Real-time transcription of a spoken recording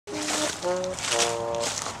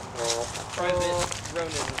Private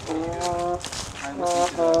Ronan.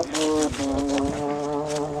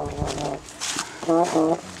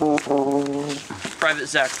 Private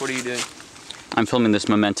Zach, what are you doing? I'm filming this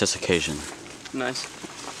momentous occasion. Nice.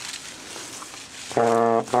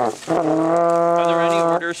 Are there any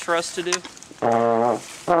orders for us to do?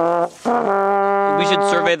 We should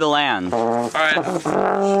survey the land. Alright.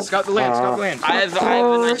 Scout the land, scout the land. I have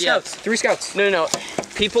an idea. Three scouts. No.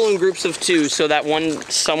 People in groups of 2 so that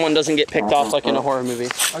someone doesn't get picked off like in a horror movie.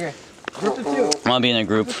 Okay. Group of 2. I want to be in a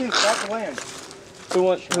group. Scout the land. Who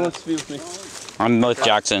wants to be with me? I'm with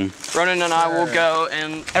Jackson. Ronan and I will go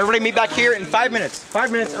and... Everybody meet back here in 5 minutes.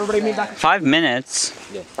 5 minutes, everybody meet back. 5 minutes?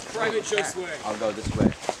 Private just way. I'll go this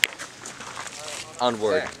way.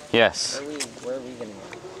 Onward. Yes. Where are we gonna go?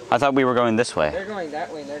 I thought we were going this way. They're going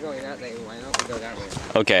that way and they're going that way. Why don't we go that way?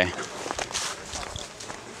 Okay.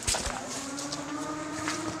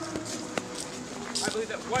 I believe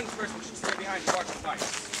that one person should stay behind to watch the fight.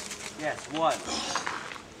 Yes, one.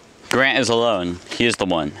 Grant is alone. He is the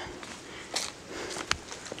one.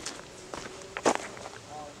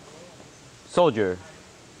 Soldier.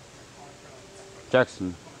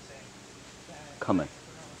 Jackson. Coming.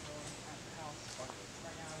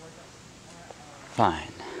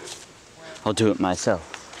 Fine. I'll do it myself.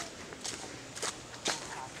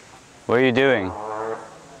 What are you doing?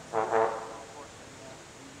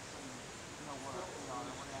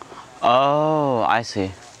 Oh, I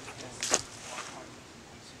see.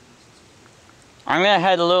 I'm gonna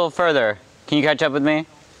head a little further. Can you catch up with me?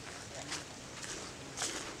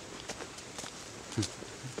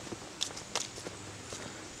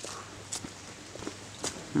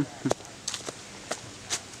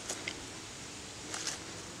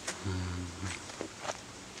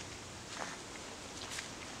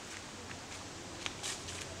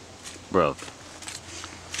 Bro.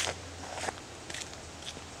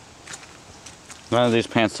 None of these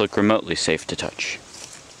pants look remotely safe to touch.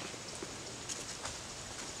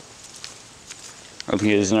 I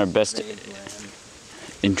think it is in our best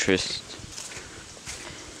interest.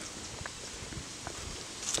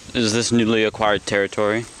 Is this newly acquired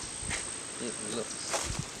territory? It looks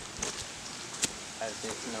as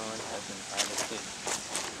if no one has been privacy.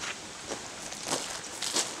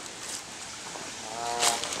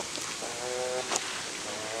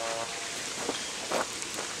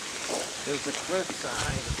 There's the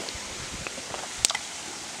cliffside.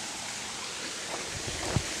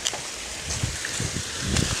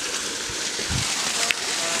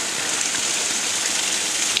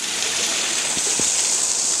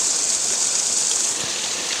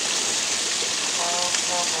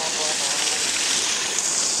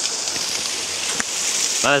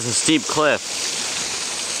 That is a steep cliff.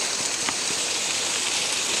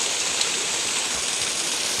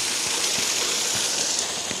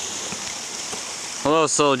 Hello,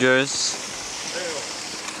 soldiers.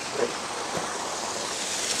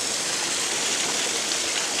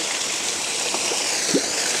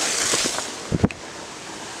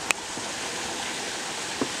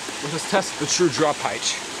 Let us test the true drop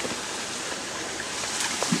height.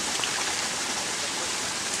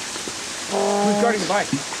 Who's guarding the bike?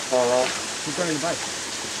 Who's guarding the bike?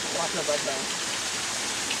 Walking the bike down.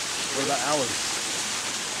 What about ours?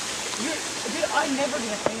 Dude, I never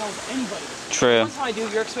get hang out with anybody. True. Once I do,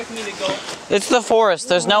 you're expecting me to go... It's the forest.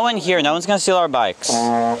 There's no one here. No one's gonna steal our bikes.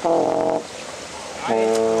 I'm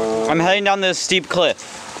heading down this steep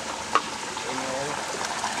cliff.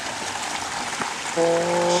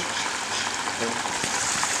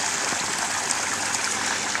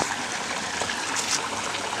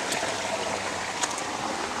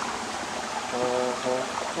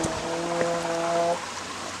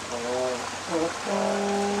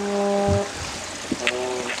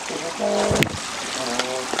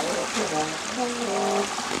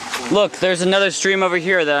 Look, there's another stream over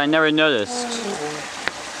here that I never noticed.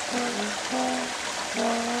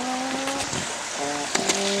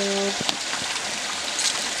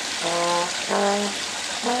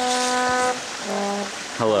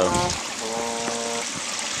 Hello.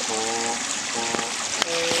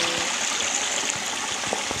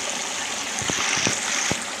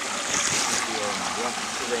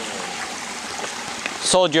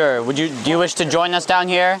 Soldier, do you wish to join us down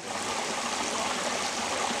here?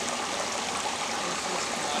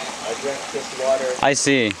 I drank this water I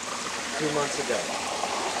see. 2 months ago.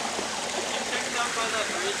 Check down by that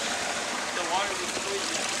bridge. The water was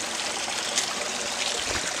poisonous.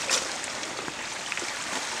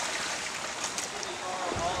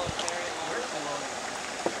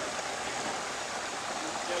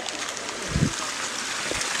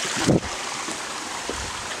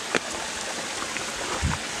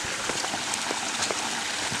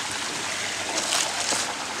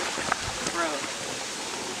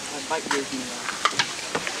 Pipe Disney.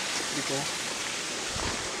 Pretty cool.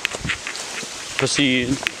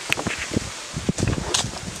 Proceed.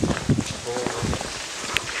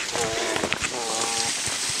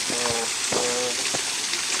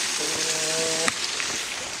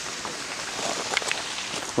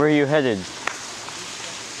 Where are you headed?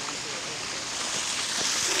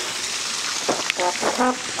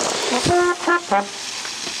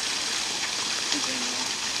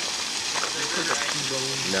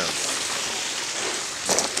 No.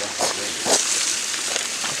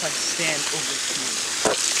 If I stand over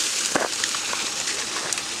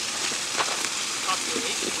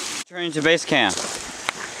here. Turning to base camp.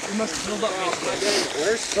 We must build up.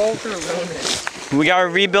 Where's Sulphur Ronan? We gotta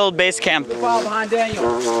rebuild base camp. Fall behind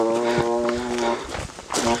Daniel.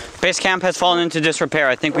 Base camp has fallen into disrepair.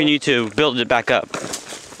 I think we need to build it back up.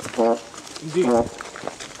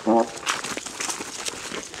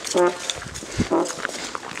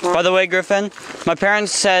 By the way, Griffin, my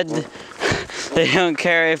parents said they don't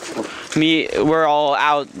care if we're all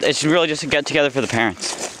out. It's really just a get together for the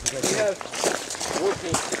parents.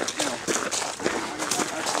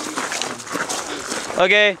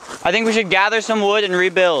 Okay, I think we should gather some wood and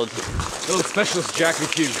rebuild. Build specialist Jack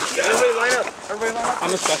McHugh. Everybody line up. Everybody line up.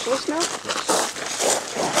 I'm a specialist now?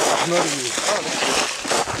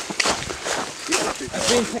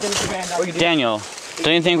 Daniel,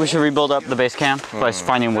 don't you think we should rebuild up the base camp by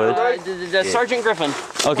finding wood? Sergeant Griffin.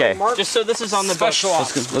 Okay, Just so this is on the book. Special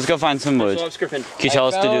ops. let's go find some wood. Special Ops Griffin. Can you tell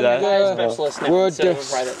us to do that? Specialist now. Wood. instead of a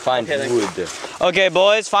private. Find Okay, then. wood. Okay,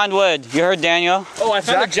 boys, find wood. You heard Daniel? Oh, I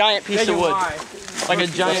found a giant piece of wood. Why? Like a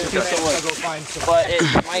giant piece of I'll wood. go find some. But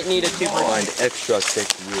it might need a two-person. Find extra thick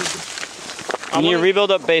wood. We need to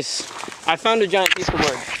rebuild up base. I found a giant piece of wood.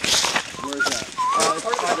 Where's that? It's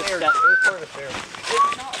part of the step. It's part of the fair.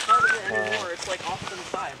 It's not part of it anymore. It's like off to the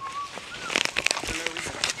side. For no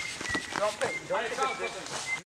reason. Don't think.